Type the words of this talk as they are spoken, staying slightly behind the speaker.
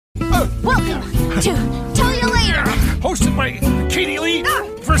Welcome to Tell You Later. Hosted by Katie Lee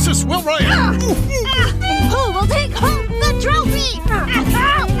versus Will Ryan. Who will take home the trophy?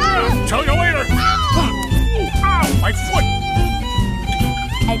 Tell you later. Ow, my foot.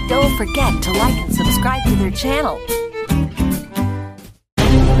 And don't forget to like and subscribe to their channel.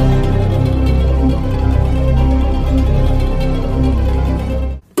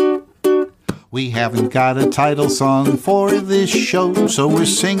 We haven't got a title song for this show, so we're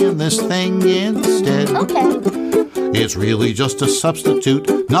singing this thing instead. Okay. It's really just a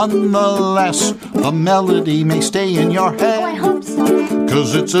substitute. Nonetheless, the melody may stay in your head. Oh, I hope so.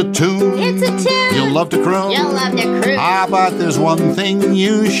 'Cause it's a tune. It's a tune. You'll love to croon. You'll love to croon. But there's one thing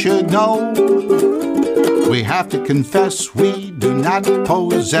you should know. We have to confess we do not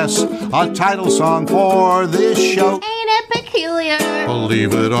possess a title song for this show. Ain't it peculiar?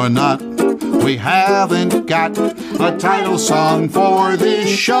 Believe it or not, we haven't got a title song for this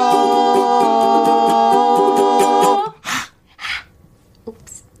show.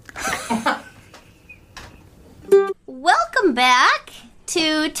 Oops. Welcome back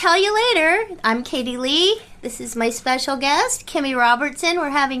to Tell You Later. I'm Katie Lee. This is my special guest, Kimmy Robertson. We're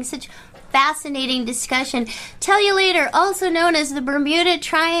having such fascinating discussion. Tell You Later, also known as the Bermuda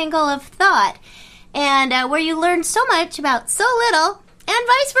Triangle of Thought, and where you learn so much about so little, and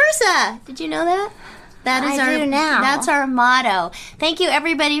vice versa. Did you know that? I do now. That's our motto. Thank you,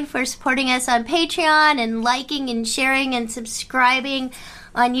 everybody, for supporting us on Patreon and liking and sharing and subscribing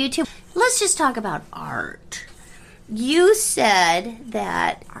on YouTube. Let's just talk about art. You said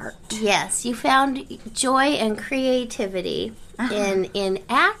that art. Yes, you found joy and creativity in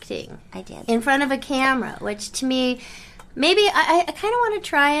acting. I did. In front of a camera, which to me, maybe I kind of want to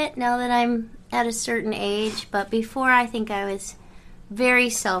try it now that I'm at a certain age, but before I think I was very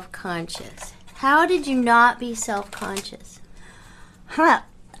self-conscious. How did you not be self-conscious? I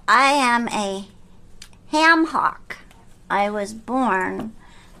am a ham hock. I was born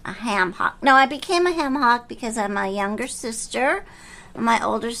a ham hock. No, I became a ham hock because I'm a younger sister. My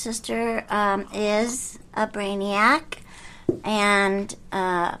older sister is a brainiac and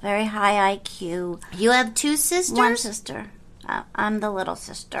very high IQ. You have two sisters? One sister. I'm the little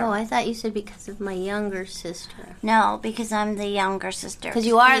sister. Oh, I thought you said because of my younger sister. No, because I'm the younger sister. Because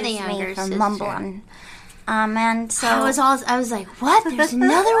you are the Excuse younger me for sister. mumbling. And so I was like, what? There's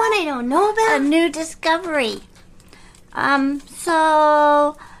another one I don't know a about? new discovery.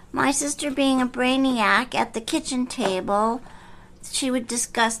 So my sister being a brainiac at the kitchen table, she would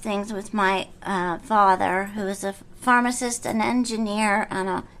discuss things with my father, who is a pharmacist, an engineer, and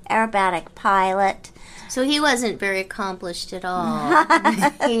an aerobatic pilot. So he wasn't very accomplished at all.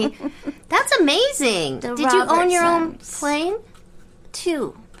 That's amazing. The Did you own your own Robertsons. plane?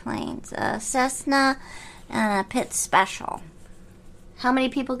 2 planes, a Cessna and a Pitts Special. How many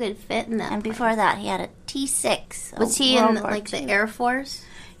people could fit in that? And before that, he had a T-6. Was he in the Air Force?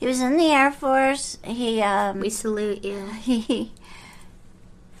 He was in the Air Force. He We salute you.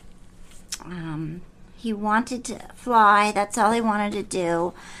 He wanted to fly. That's all he wanted to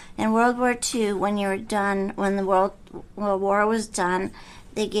do. In World War II, when you were done, when the World War was done,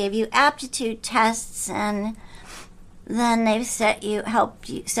 they gave you aptitude tests, and then they set you up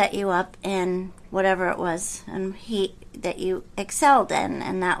in whatever it was, and that you excelled in,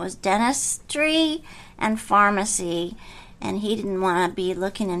 and that was dentistry and pharmacy. And he didn't want to be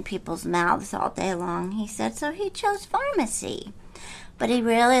looking in people's mouths all day long. He said so. He chose pharmacy, but he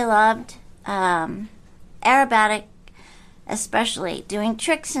really loved aerobatic, especially doing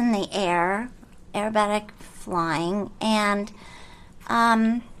tricks in the air, aerobatic flying, and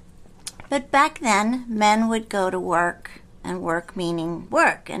but back then men would go to work, and work meaning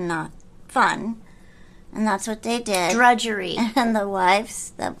work and not fun, and that's what they did. Drudgery. And the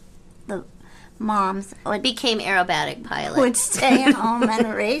wives, the moms Became aerobatic pilot. would stay at home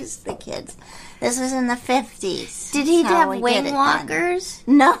and raise the kids. This was in the 50s. Did he That's how have we wing did it walkers?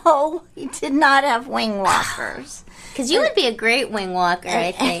 then. No, he did not have wing walkers. Because you would be a great wing walker,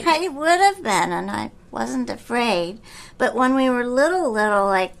 I think. I would have been, and I wasn't afraid. But when we were little,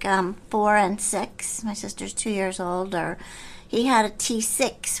 like 4 and 6, my sister's 2 years older, he had a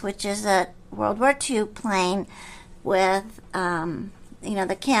T-6, which is a World War II plane with,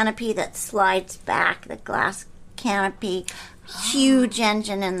 the canopy that slides back, the glass canopy, huge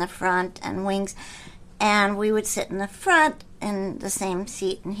engine in the front and wings. And we would sit in the front in the same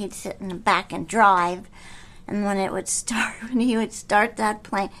seat, and he'd sit in the back and drive. And when he would start that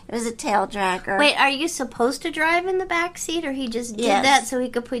plane, it was a tail dragger. Wait, are you supposed to drive in the back seat, or he just did Yes. that so he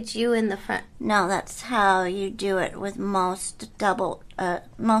could put you in the front? No, that's how you do it with most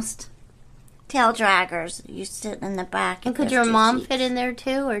tail draggers. You sit in the back. And could your mom fit in there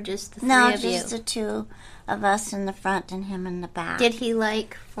too, or just the three No, of you? just the two of us in the front and him in the back. Did he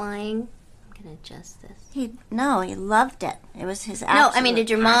like flying? I'm going to adjust this. He loved it. It was his No, absolute I mean, did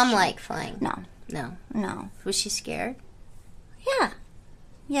your mom passion. like flying? No. No. Was she scared? Yeah.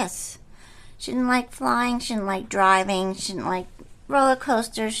 Yes. She didn't like flying. She didn't like driving. She didn't like roller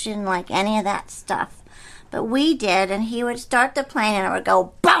coasters. She didn't like any of that stuff. But we did, and he would start the plane, and it would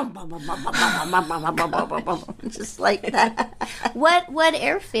go boom, boom, boom, boom, boom, boom, boom, boom, boom, boom, boom, boom, just like that. What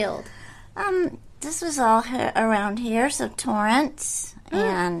airfield? This was all around here, so Torrance,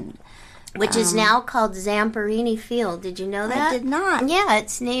 and Which is now called Zamperini Field. Did you know that? I did not. Yeah,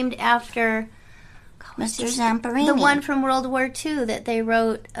 it's named after Mr. Zamperini, the one from World War II that they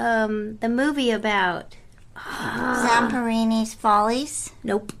wrote the movie about. Zamperini's Follies.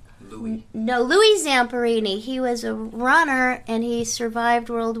 Nope. No, Louis Zamperini. He was a runner, and he survived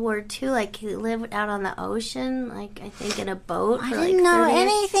World War II. Like, he lived out on the ocean, like, I think in a boat for I like didn't know 30 years.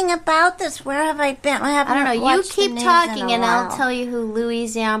 anything about this. Where have I been? I I don't know. You watched the keep news talking, in a and I'll while. tell you who Louis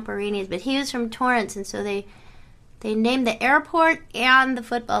Zamperini is. But he was from Torrance, and so they named the airport and the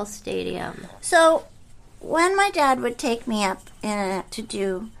football stadium. So, when my dad would take me up to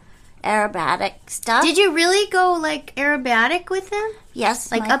do aerobatic stuff, Did you really go, like, aerobatic with him?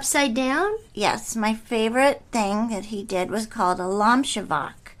 yes, Like upside down? yes, my favorite thing that he did was called a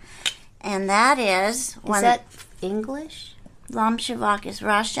lomshavak, and that is when Is that English? lomshavak is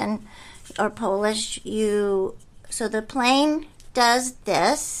Russian or Polish. So the plane does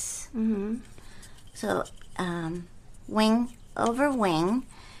this. Mm-hmm. So wing over wing,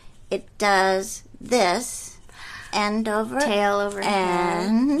 it does this. End over Tail over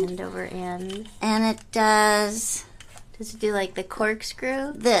end. end over end. and it does Does it do like the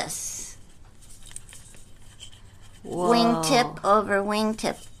corkscrew? this. Whoa. Wingtip over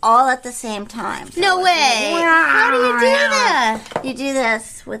wingtip, all at the same time. So No it's way! like, How do you do that? You do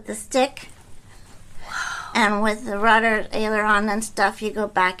this with the stick, and with the rudder, aileron, and stuff. You go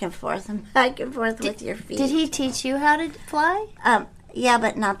back and forth with your feet. Did he teach you how to fly? Yeah,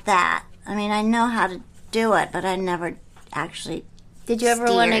 but not that. I mean, I know how to do it, but I never actually. Did you ever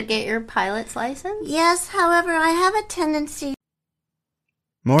want to steered. get your pilot's license? Yes, however, I have a tendency.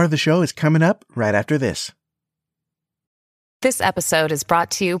 More of the show is coming up right after this. This episode is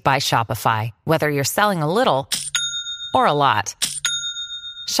brought to you by Shopify. Whether you're selling a little or a lot,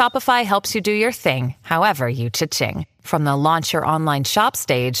 Shopify helps you do your thing, however you cha-ching. From the launch your online shop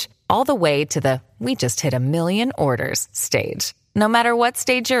stage, all the way to the we just hit 1 million orders stage. No matter what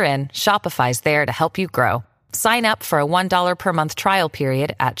stage you're in, Shopify's there to help you grow. Sign up for a $1 per month trial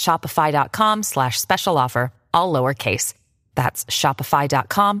period at shopify.com/special offer, all lowercase. That's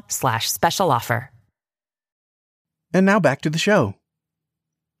shopify.com/special offer. And now back to the show.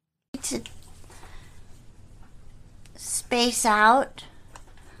 To space out,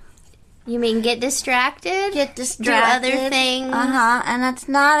 You mean get distracted? get distracted, Do other things? and that's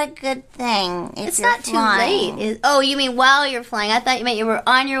not a good thing. If It's you're not too flying. late. Oh, you mean while you're flying? I thought you meant you were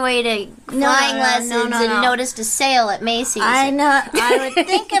on your way to flying lessons and noticed a sale at Macy's. I know. I would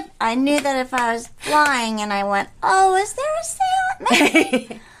think I knew that if I was flying and I went, oh, is there a sale at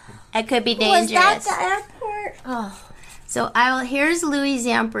Macy's? That could be Was dangerous. that the airport? Oh. So here's Louis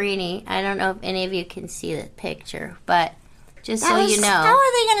Zamperini. I don't know if any of you can see the picture, but just so you know. How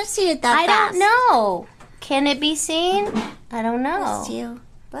are they going to see it that I fast? don't know. Can it be seen? I don't know. Bless you.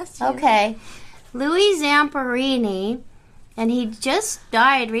 Bless you. Okay. Louis Zamperini, and he just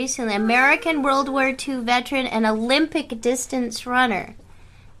died recently. American World War II veteran and Olympic distance runner.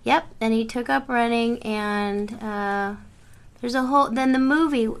 Yep, and he took up running, and there's a whole... Then the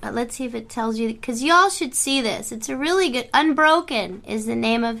movie, let's see if it tells you, because y'all should see this. It's a really good... Unbroken is the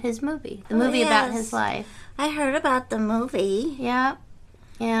name of his movie. The movie about yes. his life. I heard about the movie. Yeah.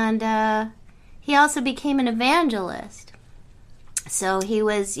 And he also became an evangelist. So he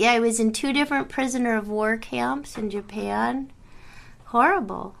was in 2 different prisoner of war camps in Japan.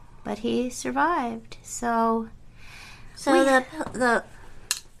 Horrible. But he survived. So the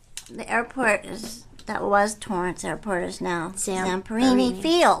airport that was Torrance Airport is now Zamperini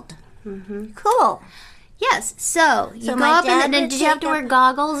Field. Mm-hmm. Cool. yes, so you So go my up dad and then would did you have to take wear up-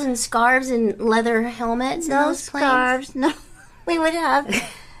 goggles and scarves and leather helmets in No those planes? scarves. No, we would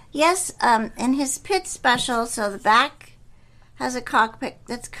have. Yes, in his pit special, so the back has a cockpit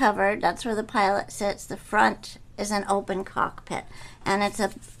that's covered. That's where the pilot sits. The front is an open cockpit, and it's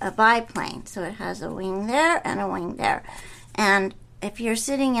a biplane, so it has a wing there and a wing there. And if you're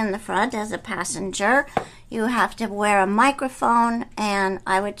sitting in the front as a passenger, you have to wear a microphone, and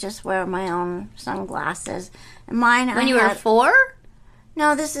I would just wear my own sunglasses. Mine, When you were 4?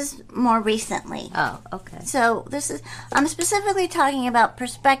 No, this is more recently. Oh, okay. So I'm specifically talking about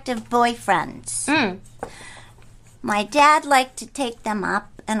prospective boyfriends. My dad liked to take them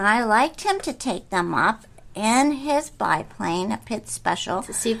up, and I liked him to take them up in his biplane, a Pitts Special,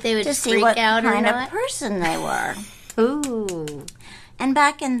 To see if they would to see freak what out or kind not? of person they were. Ooh. And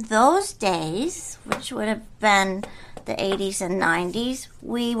back in those days, which would have been the 80s and 90s,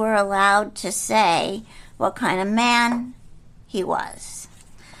 we were allowed to say what kind of man he was.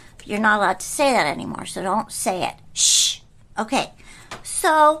 You're not allowed to say that anymore, so don't say it. Shh. Okay.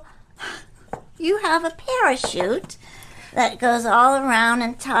 So you have a parachute that goes all around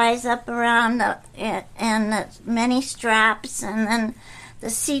and ties up around and many straps, and then the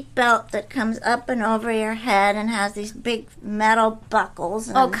seat belt that comes up and over your head and has these big metal buckles.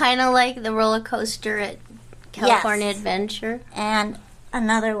 And, kind of like the roller coaster at California Adventure. And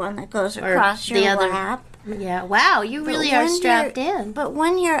another one that goes across the your other- lap. Yeah, wow, you really But are when strapped you're- in. But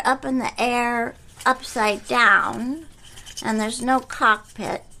when you're up in the air, upside down, and there's no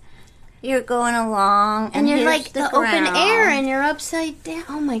cockpit, you're going along, And you're here's like the open ground. air and you're upside down.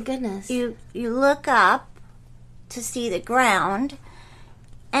 Oh my goodness. You look up to see the ground,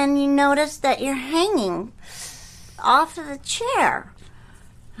 and you notice that you're hanging off of the chair.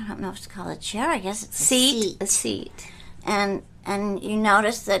 I don't know if it's called a chair. I guess it's a seat. A seat. And you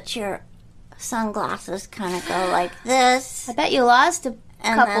notice that your sunglasses kind of go like this. I bet you lost a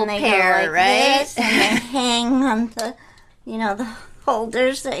And couple then they pair, go like right? this, and they hang on the, the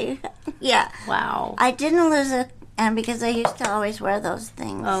holders that you. Yeah, Wow. I didn't lose it, and because I used to always wear those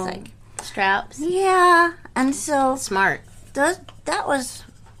things. Oh, Like, straps. yeah, and so Smart. that was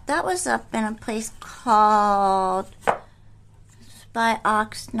up in a place called by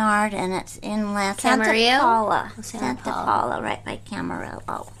Oxnard, and it's in Santa Camarillo? Paula. Oh, Santa Paula. Paula, right by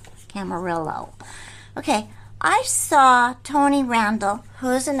Camarillo. Okay, I saw Tony Randall,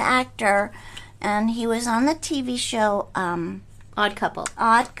 who's an actor, and he was on the TV show Odd Couple.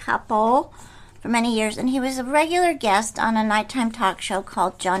 Odd Couple for many years, and he was a regular guest on a nighttime talk show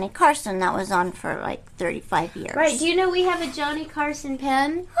called Johnny Carson that was on for like 35 years. Right. Do you know we have a Johnny Carson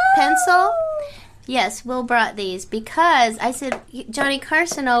pencil? Yes, Will brought these because I said Johnny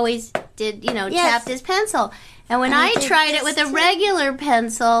Carson always did, tapped his pencil. And when And he I did tried it this with a too. regular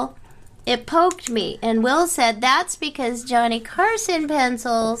pencil, it poked me. And Will said that's because Johnny Carson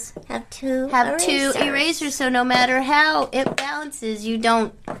pencils Have two erasers, so no matter how it bounces, you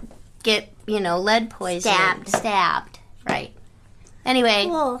don't get, lead poison. Stabbed. Right. Anyway,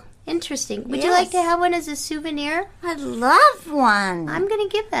 Cool. interesting. Would you like to Yes. have one as a souvenir? I'd love one. I'm going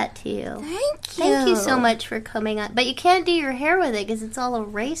to give that to you. Thank you. Thank you so much for coming on. But you can't do your hair with it because it's all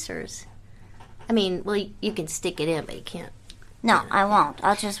erasers. I mean, well, you can stick it in, but you can't. No, I won't.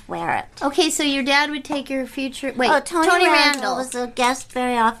 I'll just wear it. Okay, so your dad would take your future... Wait, Oh, Tony Randall was a guest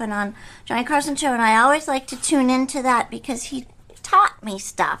very often on Johnny Carson Show, and I always like to tune into that because he taught me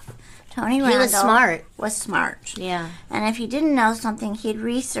stuff. Tony Randall was smart. Was smart. Yeah. And if he didn't know something, he'd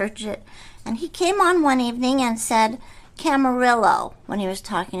research it. And he came on one evening and said Camarillo when he was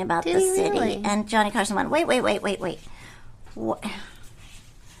talking about Did the he city. really? And Johnny Carson went, wait. Wait. Wait.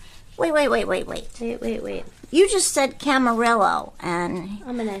 You just said Camarillo, and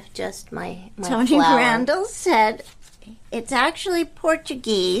I'm going to adjust my Tony flower. Randall said it's actually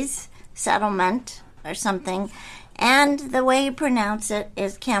Portuguese settlement or something, and the way you pronounce it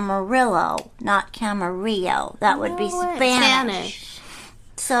is Camarillo, not Camarillo. That would be No way. Spanish.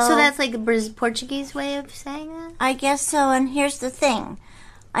 So that's like the Portuguese way of saying that? I guess so, and here's the thing.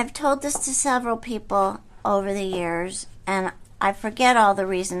 I've told this to several people over the years, and I forget all the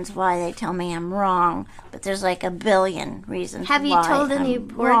reasons why they tell me I'm wrong, but there's like a billion reasons Have you why told any I'm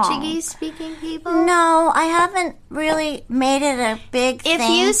wrong. Portuguese-speaking people? No, I haven't really made it a big If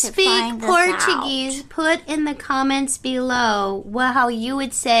thing you to speak find this Portuguese, out. put in the comments below how you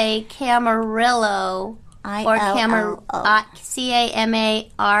would say Camarillo or I-L-L-O.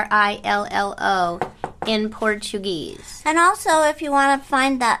 Camarillo in Portuguese. And also, if you want to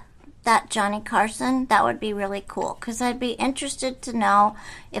find that Johnny Carson, that would be really cool, because I'd be interested to know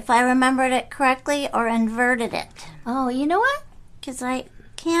if I remembered it correctly or inverted it. Oh, you know what? Because I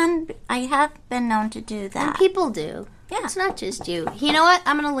have been known to do And that. people do. Yeah. It's not just you. You know what?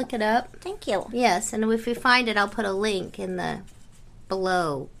 I'm going to look it up. Thank you. Yes, and if we find it, I'll put a link in the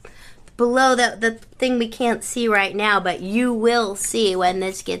below. Below the thing we can't see right now, but you will see when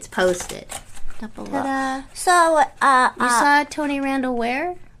this gets posted. Ta-da. So, You saw Tony Randall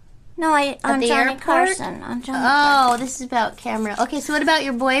where? no, on the Johnny airport? Carson. On Johnny Oh, this is about camera. Okay, so what about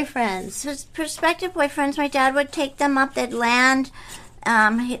your boyfriends? So prospective boyfriends, my dad would take them up. They'd land.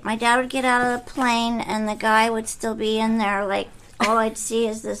 My dad would get out of the plane, and the guy would still be in there, like all I'd see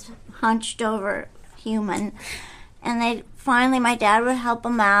is this hunched over human. And finally my dad would help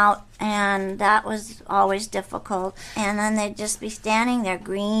them out, and that was always difficult. And then they'd just be standing there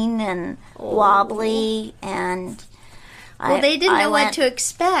green and wobbly, and they didn't know what to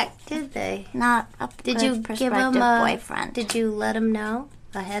expect, did they? Not a Did you give them boyfriend. Did you let them know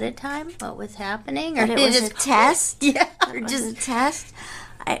ahead of time what was happening, or it was a test? Yeah, or just a test.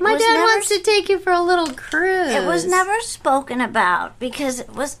 My dad wants to take you for a little cruise. It was never spoken about because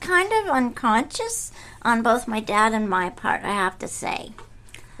it was kind of unconscious on both my dad and my part, I have to say.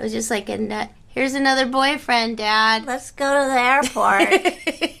 It was just like, here's another boyfriend, Dad. Let's go to the airport.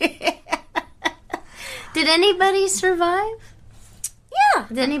 Did anybody survive? Yeah.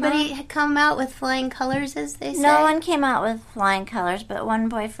 Did anybody come out with flying colors, as they say? No one came out with flying colors, but one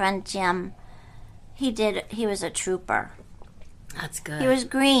boyfriend, Jim, he was a trooper. That's good. He was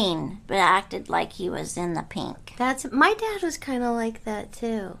green, but acted like he was in the pink. My dad was kind of like that,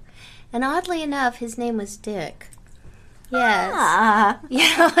 too. And oddly enough, his name was Dick. Yes.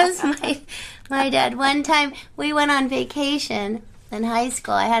 Yeah, it was my dad. One time, we went on vacation in high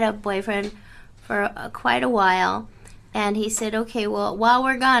school. I had a boyfriend for quite a while. And he said, okay, well, while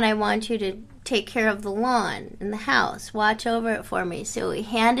we're gone, I want you to take care of the lawn in the house. Watch over it for me. So we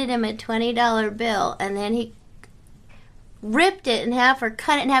handed him a $20 bill, and then he ripped it in half or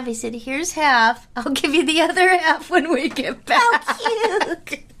cut it in half. He said, here's half. I'll give you the other half when we get back. How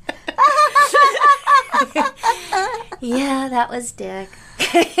cute. Yeah, that was Dick.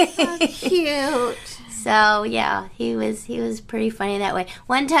 How cute. So, yeah, he was pretty funny that way.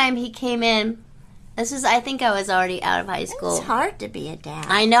 One time he came in. I think I was already out of high school. It's hard to be a dad.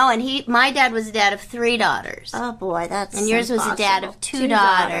 I know, and my dad was a dad of 3 daughters. Oh, boy, that's And yours impossible. was a dad of 2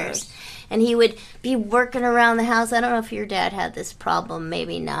 daughters. And he would be working around the house. I don't know if your dad had this problem,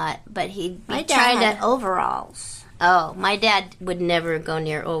 maybe not, but he'd be My trying dad had to... overalls. Oh, my dad would never go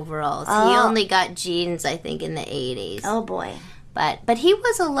near overalls. He only got jeans, I think, in the 80s. Oh, boy. But he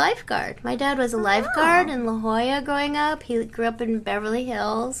was a lifeguard. My dad was a lifeguard in La Jolla growing up. He grew up in Beverly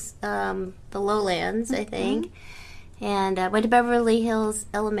Hills, the lowlands, I think. And went to Beverly Hills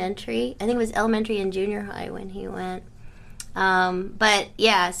Elementary. I think it was elementary and junior high when he went. But,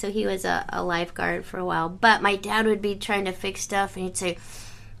 yeah, so he was a lifeguard for a while. But my dad would be trying to fix stuff, and he'd say,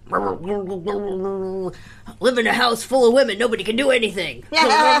 live in a house full of women. Nobody can do anything.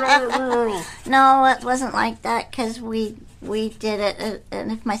 No, it wasn't like that because we did it.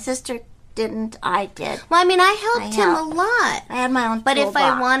 And if my sister didn't, I did. Well, I mean, I helped him a lot. I had my own But if I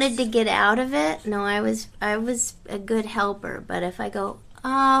toolbox. wanted to get out of it, no, I was a good helper. But if I go,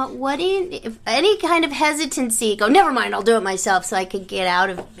 if any kind of hesitancy, go, never mind, I'll do it myself, so I could get out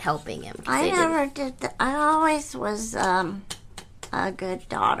of helping him. I never did that. I always was a good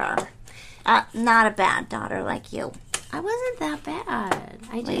daughter. Not a bad daughter like you. I wasn't that bad.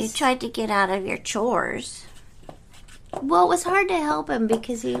 You tried to get out of your chores. Well, it was hard to help him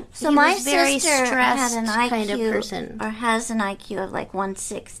because he my was very sister stressed had an IQ, kind of person. or has an IQ of like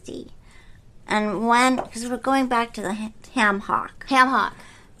 160. And because we're going back to the ham hock. Ham hock.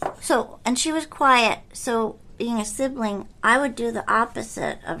 So, and she was quiet. So, being a sibling, I would do the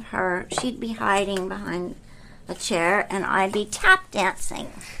opposite of her. She'd be hiding behind a chair, and I'd be tap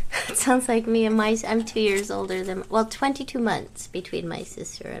dancing. It sounds like me and I'm 2 years older than, 22 months between my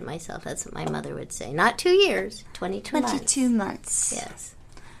sister and myself. That's what my mother would say. Not 2 years, 22 months. 22 months. Yes.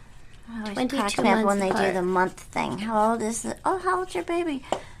 I always 22 crack me up when they do apart. the month thing. How old is it? Oh, how old's your baby?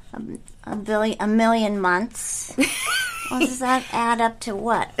 A million months. Well, does that add up to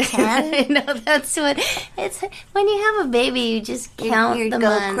what? 10? I know, that's what it's. When you have a baby, you just count you the go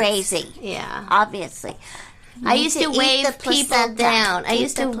months. crazy. Yeah. Obviously. I used to eat wave the people placenta. down. I Eat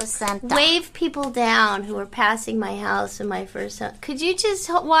used the to placenta. wave people down who were passing my house in my first house. Could you just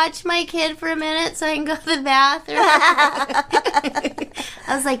watch my kid for a minute so I can go to the bathroom?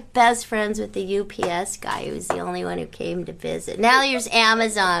 I was like best friends with the UPS guy who was the only one who came to visit. Now there's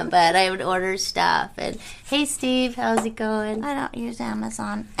Amazon, but I would order stuff. And, hey, Steve, how's it going? I don't use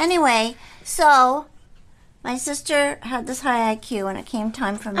Amazon. Anyway, so my sister had this high IQ, and it came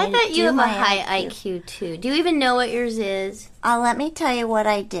time for me I to bet you do have a my high IQ, too. Do you even know what yours is? Let me tell you what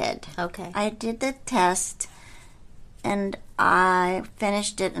I did. Okay. I did the test, and I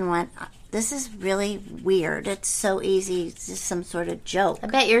finished it and went, this is really weird. It's so easy. It's just some sort of joke. I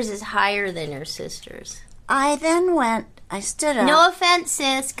bet yours is higher than your sister's. I then I stood up. No offense,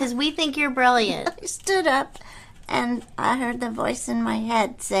 sis, because we think you're brilliant. I stood up, and I heard the voice in my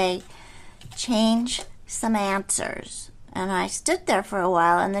head say, change some answers. And I stood there for a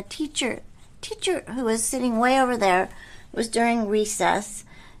while, and the teacher who was sitting way over there was during recess.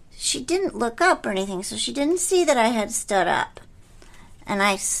 She didn't look up or anything, so she didn't see that I had stood up. And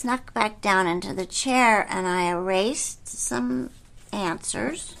I snuck back down into the chair and I erased some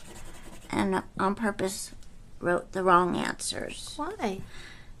answers and on purpose wrote the wrong answers. Why?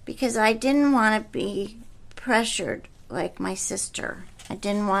 Because I didn't want to be pressured like my sister. I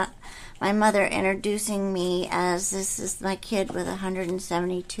didn't want my mother introducing me as this is my kid with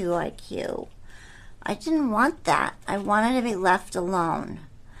 172 IQ. I didn't want that. I wanted to be left alone.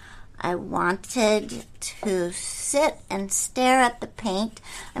 I wanted to sit and stare at the paint.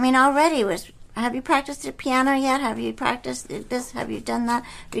 I mean, already have you practiced the piano yet? Have you practiced this? Have you done that?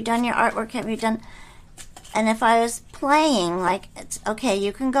 Have you done your artwork? Have you done... And if I was playing, like, it's okay,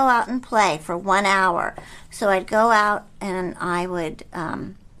 you can go out and play for 1 hour. So I'd go out and I would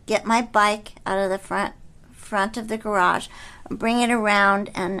get my bike out of the front of the garage, bring it around,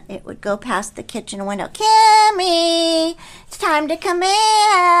 and it would go past the kitchen window. Kimmy, it's time to come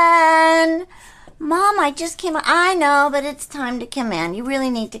in. Mom, I just came in. I know, but it's time to come in. You really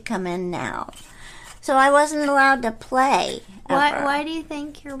need to come in now. So I wasn't allowed to play. Why do you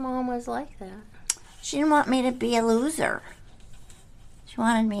think your mom was like that? She didn't want me to be a loser. She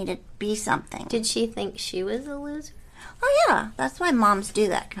wanted me to be something. Did she think she was a loser? Oh, yeah. That's why moms do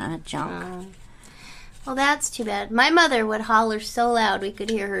that kind of junk. Oh. Well, that's too bad. My mother would holler so loud we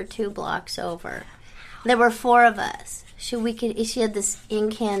could hear her 2 blocks over. There were 4 of us. She had this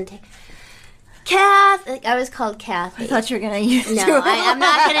incantation. Kath! I was called Kathy. I thought you were going to use it. No, I'm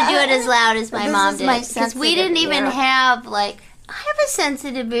not going to do it as loud as my mom did. Because we didn't even have, like... I have a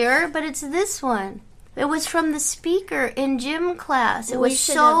sensitive ear, but it's this one. It was from the speaker in gym class. It was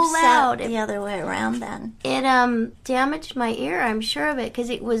so loud. The other way around then. It damaged my ear, I'm sure of it,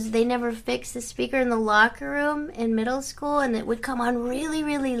 because they never fixed the speaker in the locker room in middle school, and it would come on really,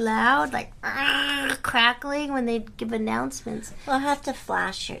 really loud, like crackling when they'd give announcements. Well, I'll have to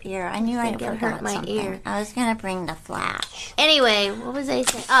flash your ear. I knew I forgot hurt my something. ear. I was going to bring the flash. Anyway, what was I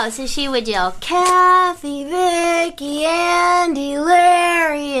saying? Oh, so she would yell, Kathy, Vicky, Andy,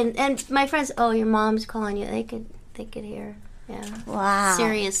 Larry, and my friends, oh, your mom's calling you. They could hear. Yeah. Wow.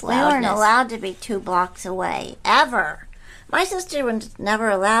 Serious loudness. We weren't allowed to be 2 blocks away, ever. My sister was never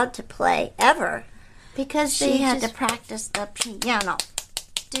allowed to play, ever. Because she had to practice the piano.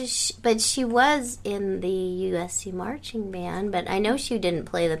 But she was in the USC marching band, but I know she didn't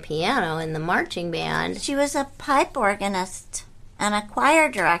play the piano in the marching band. She was a pipe organist and a choir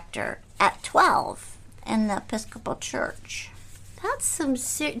director at 12 in the Episcopal Church. That's some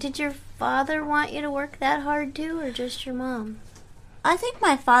Did your father want you to work that hard too, or just your mom? I think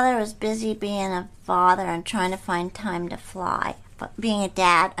my father was busy being a father and trying to find time to fly. But being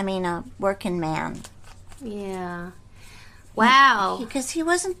a working man. Yeah. Wow. Because he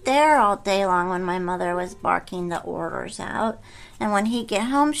wasn't there all day long when my mother was barking the orders out. And when he'd get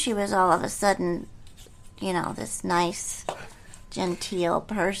home, she was all of a sudden, this nice, genteel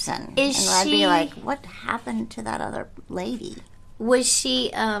person. I'd be like, what happened to that other lady? Was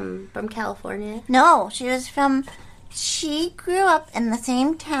she from California? No, she grew up in the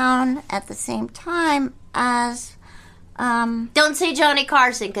same town at the same time as... Don't say Johnny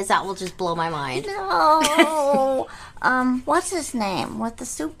Carson, because that will just blow my mind. No. What's his name? With the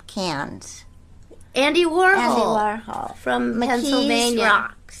soup cans. Andy Warhol. Andy Warhol. From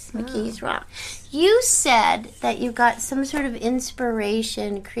Pennsylvania. McKees Rocks. You said that you got some sort of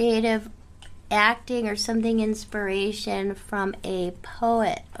inspiration, creative acting or something inspiration from a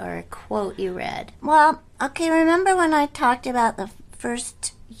poet or a quote you read. Well, okay, remember when I talked about the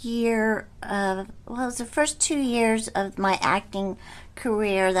first year of, it was the first 2 years of my acting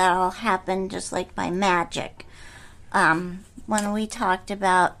career that all happened just like by magic. When we talked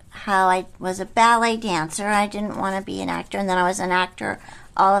about how I was a ballet dancer, I didn't want to be an actor, and then I was an actor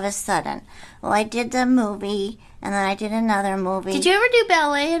all of a sudden. Well, I did the movie, and then I did another movie. Did you ever do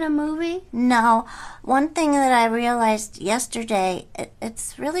ballet in a movie? No. One thing that I realized yesterday,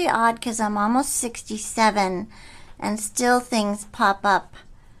 it's really odd because I'm almost 67, and still things pop up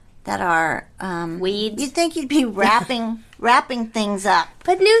that are... weeds? You'd think you'd be wrapping things up.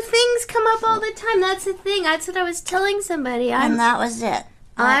 But new things come up all the time. That's the thing. That's what I was telling somebody. And that was it.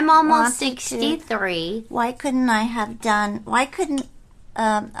 I'm almost 63. Why couldn't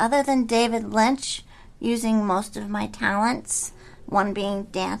other than David Lynch using most of my talents, one being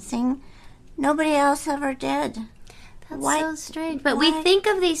dancing, nobody else ever did. That's so strange. But we think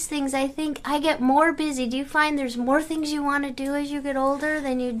of these things, I think I get more busy. Do you find there's more things you want to do as you get older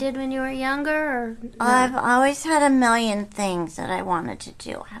than you did when you were younger? Or I've always had a million things that I wanted to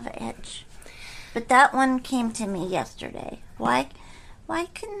do, have an itch. But that one came to me yesterday. Why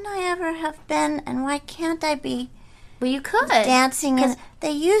couldn't I ever have been, and why can't I be Well, you could. dancing? And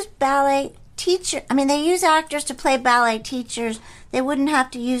they use ballet they use actors to play ballet teachers. They wouldn't have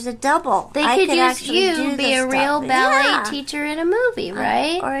to use a double. They could use you, be a real ballet teacher in a movie,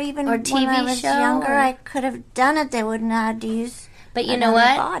 right? Or even TV when I was show. younger, I could have done it. They wouldn't have to use But you know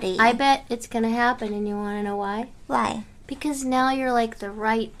what? body. I bet it's going to happen, and you want to know why? Why? Because now you're like the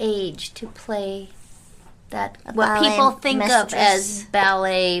right age to play that, A what ballet people think of mistress. as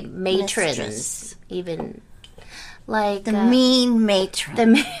ballet matrons, Mistress. even. Like The mean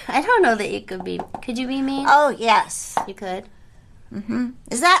matron. I don't know that you could be. Could you be mean? Oh, yes. You could.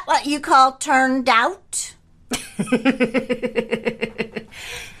 Is that what you call turned out?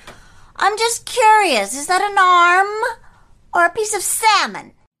 I'm just curious. Is that an arm or a piece of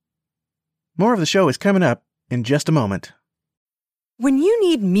salmon? More of the show is coming up in just a moment. When you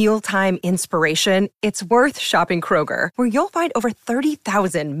need mealtime inspiration, it's worth shopping Kroger, where you'll find over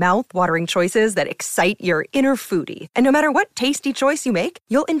 30,000 mouth-watering choices that excite your inner foodie. And no matter what tasty choice you make,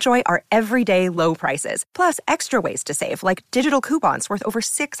 you'll enjoy our everyday low prices, plus extra ways to save, like digital coupons worth over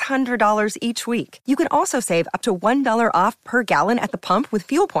 $600 each week. You can also save up to $1 off per gallon at the pump with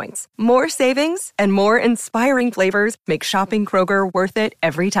fuel points. More savings and more inspiring flavors make shopping Kroger worth it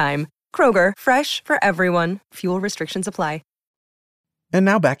every time. Kroger, fresh for everyone. Fuel restrictions apply. And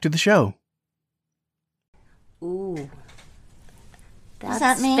now back to the show. Ooh. That's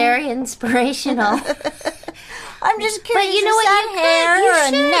that mean? very inspirational. I'm just curious. But you know is what? that You hair could. You or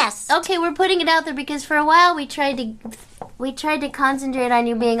should. a nest? Okay, we're putting it out there because for a while we tried to concentrate on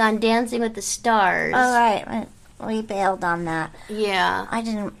you being on Dancing with the Stars. All right. We bailed on that. Yeah. I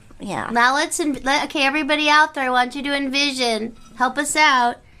didn't. Yeah. Now okay, everybody out there, I want you to envision. Help us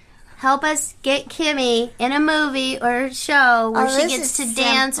out. Help us get Kimmy in a movie or a show where she this gets to is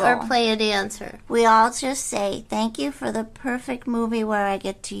dance or simple. play a dancer. We all just say thank you for the perfect movie where I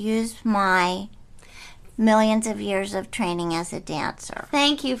get to use my millions of years of training as a dancer.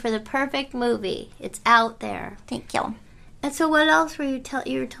 Thank you for the perfect movie. It's out there. Thank you. And so, what else were you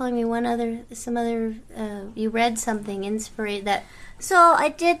you were telling me? You read something inspired that. So I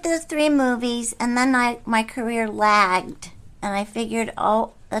did the 3 movies, and then my career lagged, and I figured,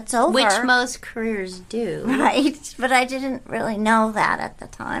 oh, that's over. Which most careers do. Right, but I didn't really know that at the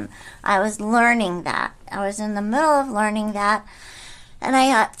time. I was learning that. I was in the middle of learning that, and I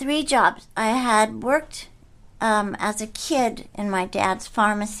got 3 jobs. I had worked as a kid in my dad's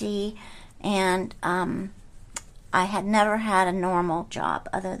pharmacy, and I had never had a normal job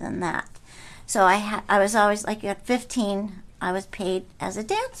other than that. So I was always, like at 15, I was paid as a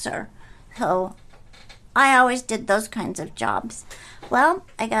dancer. So I always did those kinds of jobs. Well,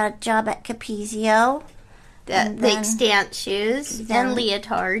 I got a job at Capezio. Like dance shoes and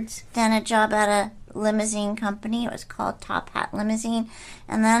leotards. Then a job at a limousine company. It was called Top Hat Limousine.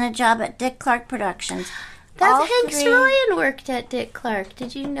 And then a job at Dick Clark Productions. That's Hank Soroyan worked at Dick Clark.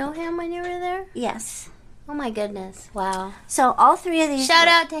 Did you know him when you were there? Yes. Oh my goodness. Wow. So all 3 of these... Shout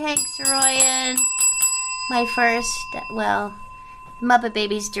out to Hank Soroyan. My first, Muppet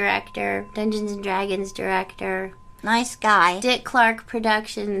Babies director, Dungeons and Dragons director. Nice guy. Dick Clark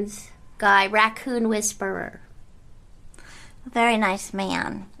Productions guy, Raccoon Whisperer. Very nice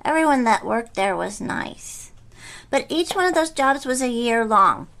man. Everyone that worked there was nice. But each one of those jobs was a year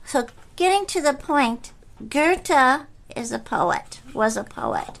long. So getting to the point, Goethe was a poet.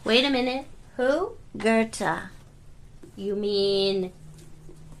 Wait a minute. Who? Goethe. You mean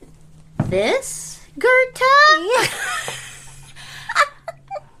this Goethe? Yeah.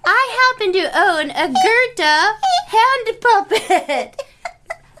 I happen to own a Goethe hand puppet.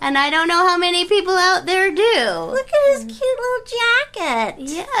 And I don't know how many people out there do. Look at his cute little jacket.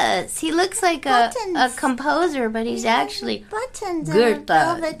 Yes, he looks like a composer, but he's actually buttons Goethe. and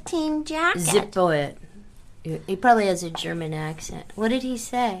a velveteen jacket. Zippo. He probably has a German accent. What did he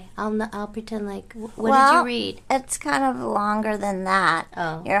say? I'll pretend like. What did you read? It's kind of longer than that.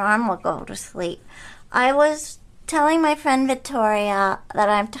 Oh. Your arm will go to sleep. I was telling my friend Victoria that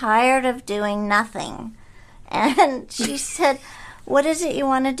I'm tired of doing nothing. And she said, what is it you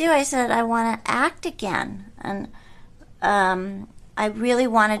want to do? I said, I want to act again. And I really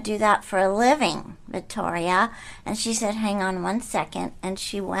want to do that for a living, Victoria. And she said, hang on one second. And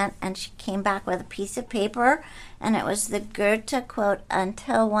she went and she came back with a piece of paper. And it was the Goethe quote,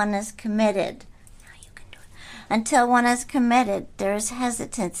 until one is committed. Now you can do it. Until one is committed, there is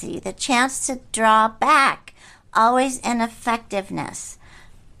hesitancy, the chance to draw back, always ineffectiveness.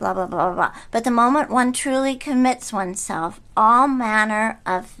 Blah, blah, blah, blah. But the moment one truly commits oneself, all manner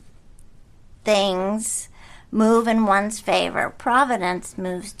of things move in one's favor. Providence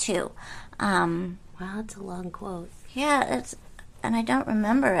moves too. Wow, that's a long quote. Yeah, and I don't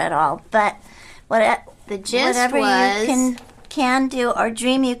remember it all. But The gist was you can can do or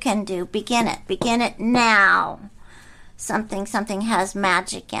dream you can do, begin it. Begin it now. Something has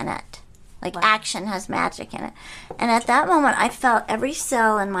magic in it. Like action has magic in it. And at that moment, I felt every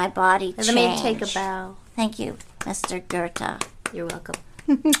cell in my body change. Let me take a bow. Thank you, Mr. Goethe. You're welcome.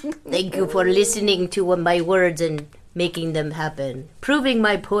 Thank you for listening to my words and making them happen. Proving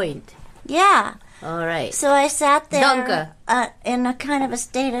my point. Yeah. All right. So I sat there Danke. In a kind of a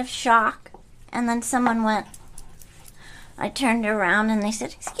state of shock, and then someone went. I turned around and they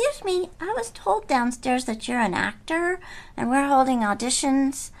said, "Excuse me, I was told downstairs that you're an actor, and we're holding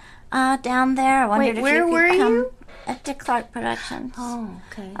auditions down there. I wondered if where you could were come you? At Dick Clark Productions. Oh,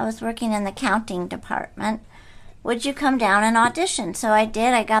 okay. I was working in the counting department. Would you come down and audition?" So I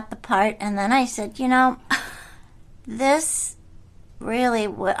did. I got the part, and then I said, this really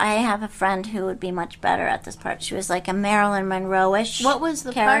I have a friend who would be much better at this part. She was like a Marilyn Monroe-ish What was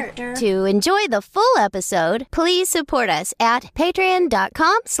the character. To enjoy the full episode, please support us at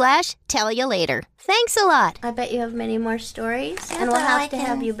patreon.com/tellyoulater. Thanks a lot. I bet you have many more stories, Yeah, and we'll but have I to can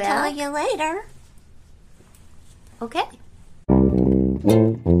have you tell back. you later. Okay.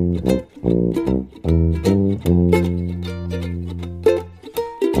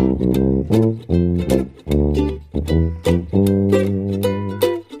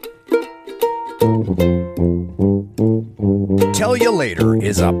 Tell You Later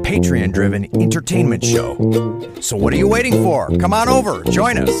is a Patreon-driven entertainment show. So what are you waiting for? Come on over.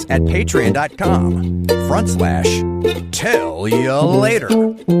 Join us at patreon.com/Tell You Later.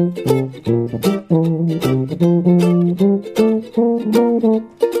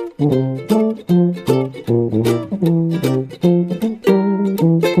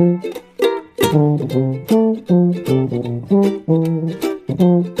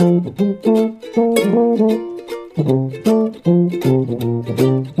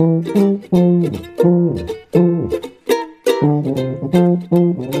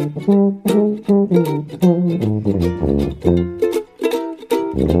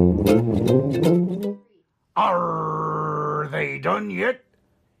 Are they done yet?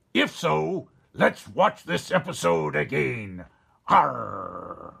 If so, let's watch this episode again. Arr!